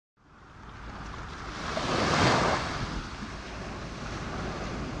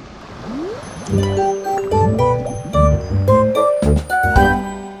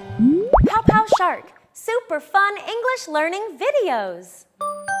super fun English learning videos.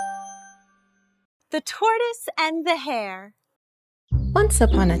 The Tortoise and the Hare. Once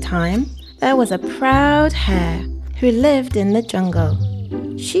upon a time, there was a proud hare who lived in the jungle.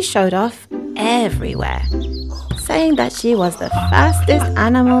 She showed off everywhere, saying that she was the fastest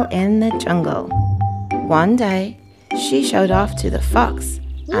animal in the jungle. One day, she showed off to the fox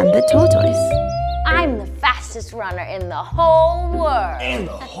and the tortoise. I'm the fastest runner in the whole world. In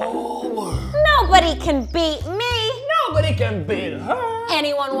the whole world. Nobody can beat me. Nobody can beat her.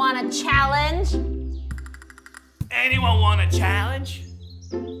 Anyone want a challenge? Anyone want a challenge?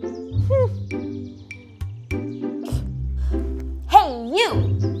 Hey,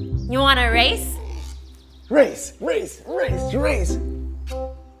 you! You want a race? Race, race, race, race.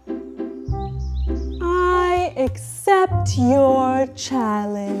 I accept your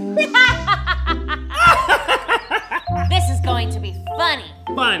challenge. This is going to be funny.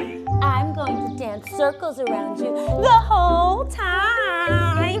 Funny. I'm going to dance circles around you the whole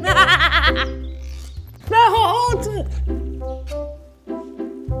time. The whole time.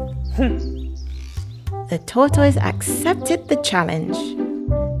 The tortoise accepted the challenge.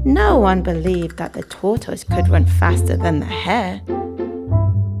 No one believed that the tortoise could run faster than the hare.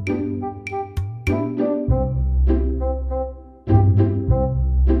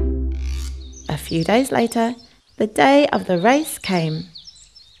 A few days later, the day of the race came.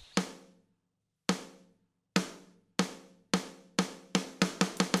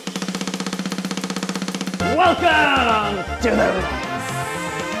 Welcome to the race.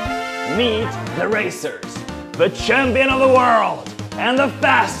 Meet the racers, the champion of the world, and the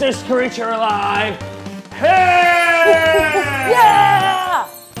fastest creature alive, Hare! Yeah!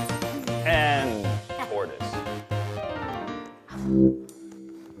 And Tortoise.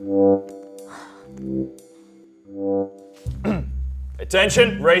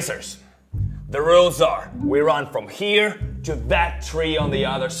 Attention, racers. The rules are, we run from here to that tree on the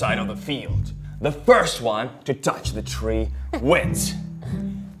other side of the field. The first one to touch the tree wins.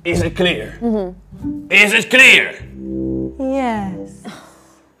 Is it clear? Mm-hmm. Is it clear? Yes.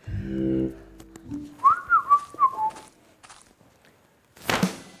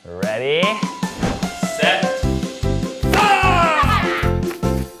 Ready, set,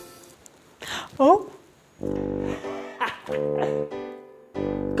 fire! Oh.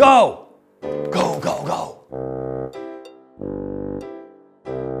 Go! Go, go, go!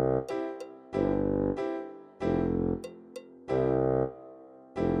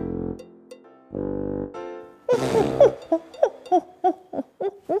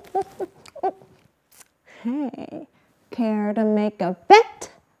 Hey, care to make a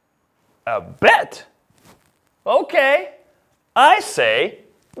bet? A bet? Okay. I say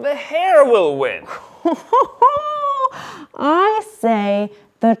the hare will win. I say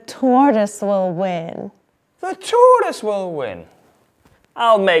the tortoise will win. The tortoise will win.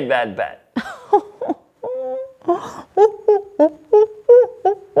 I'll make that bet.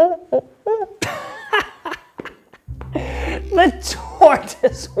 The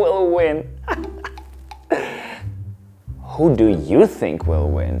tortoise will win. Who do you think will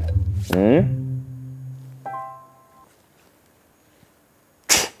win? Hmm?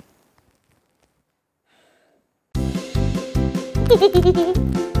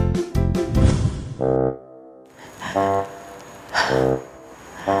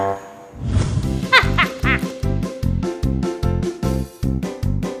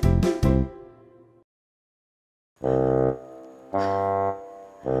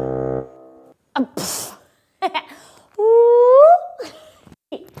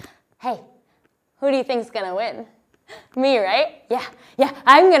 Hey, who do you think's gonna win? Me, right? Yeah,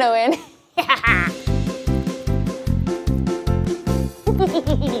 I'm gonna win.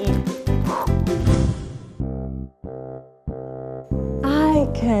 I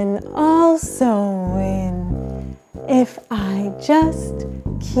can also win if I just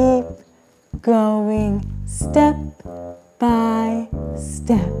keep going step by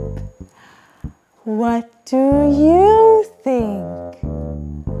step. What do you think?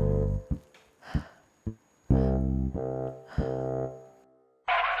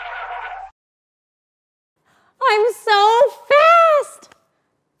 I'm so fast!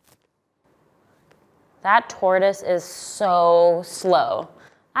 That tortoise is so slow.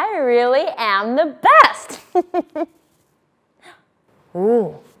 I really am the best.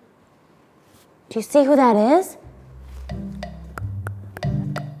 Ooh. Do you see who that is?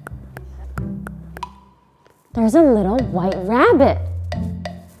 There's a little white rabbit.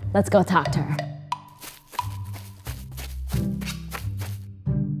 Let's go talk to her.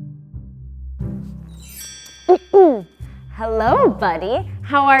 Hello, buddy.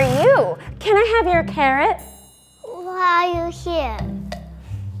 How are you? can I have your carrot? Why are you here?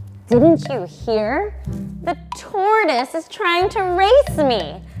 Didn't you hear? The tortoise is trying to race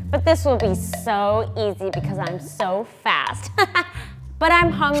me. But this will be so easy because I'm so fast. But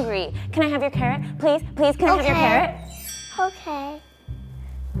I'm hungry. Can I have your carrot? Please, please, can I have your carrot? Okay.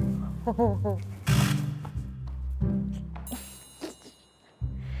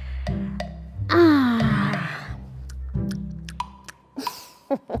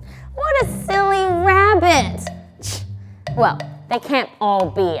 What a silly rabbit. Well, they can't all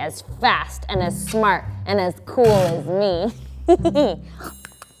be as fast and as smart and as cool as me.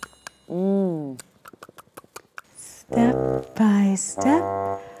 Step by step,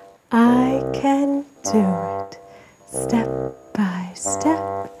 I can do it. Step by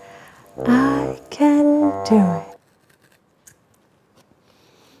step, I can do it.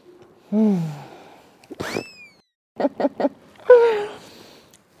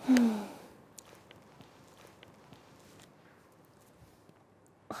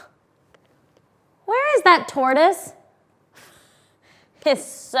 Where is that tortoise? It's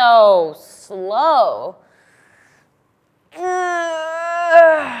so slow.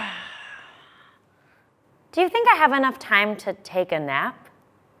 Do you think I have enough time to take a nap?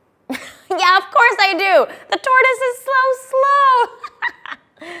 Yeah, of course I do. The tortoise is so slow.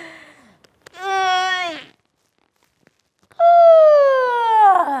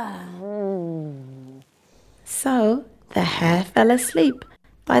 So the hare fell asleep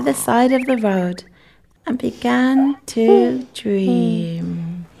by the side of the road and began to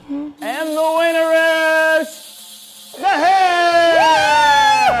dream. And the winner is the hare!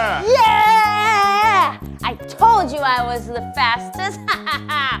 Yeah! I told you I was the fastest.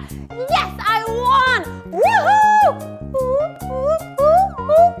 Yes, I won! Woohoo!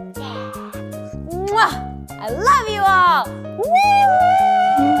 Yeah. Mwah! I love you all! Woo!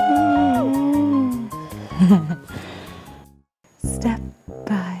 Step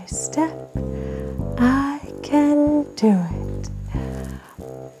by step, I can do it.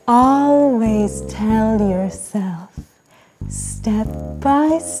 Always tell yourself, step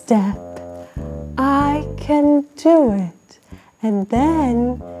by step, I can do it, and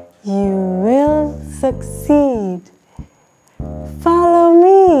then you will succeed. Follow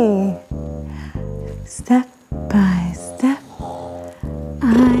me. Step by step,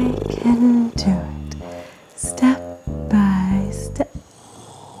 I can do it. Step by step.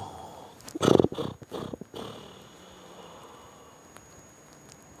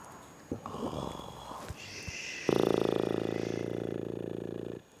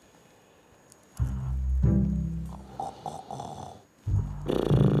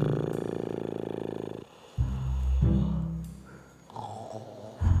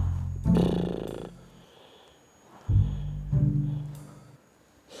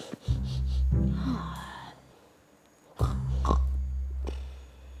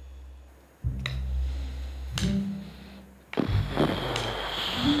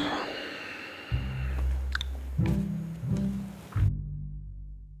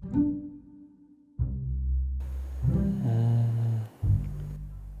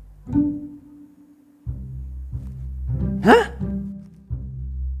 Huh?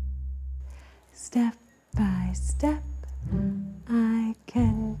 Step by step, I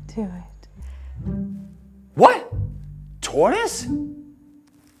can do it. What? Tortoise?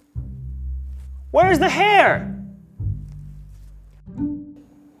 Where's the hare?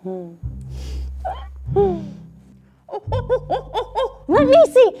 Let me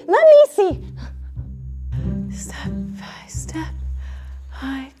see, let me see. Step by step,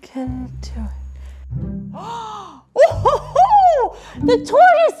 I can do it. The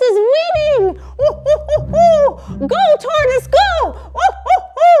tortoise is winning! Go, tortoise, go!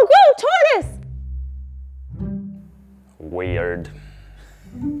 Go, tortoise! Weird.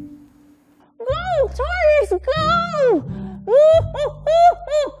 Go, tortoise, go!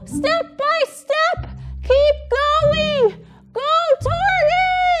 Step by step, keep going! Go,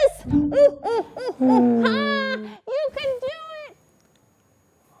 tortoise! You can do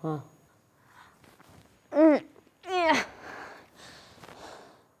it! Yeah.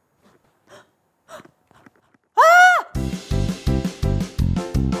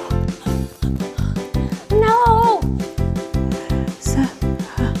 No!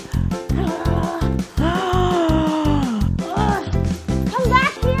 Come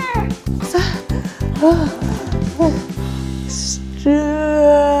back here!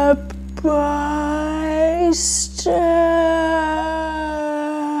 Step by step,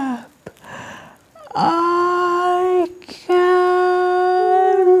 I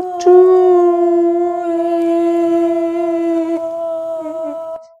can do it.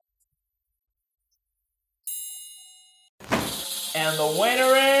 the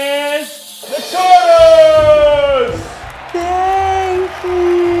winner is the Tortoise! Thank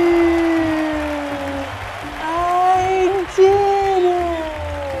you. I did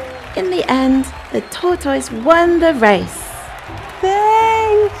it. In the end, the tortoise won the race.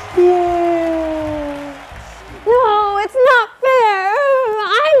 Thank you. No, it's not fair.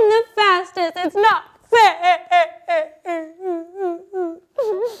 I'm the fastest. It's not fair.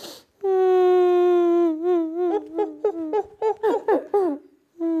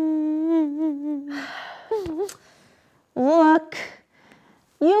 Look,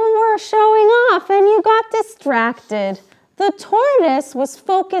 you were showing off and you got distracted. The tortoise was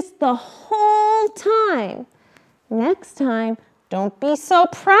focused the whole time. Next time, don't be so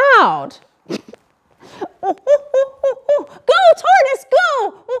proud. Go, tortoise,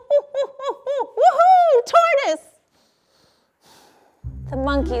 go! Woohoo, tortoise! The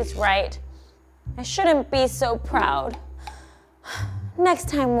monkey's right. I shouldn't be so proud. Next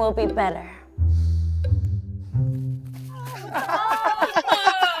time will be better.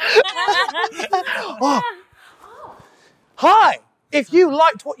 Oh. Hi! If you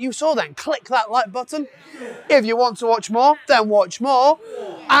liked what you saw, then click that like button. If you want to watch more, then watch more.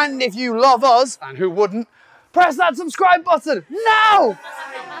 And if you love us, and who wouldn't, press that subscribe button now!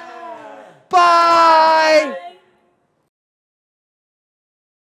 Bye!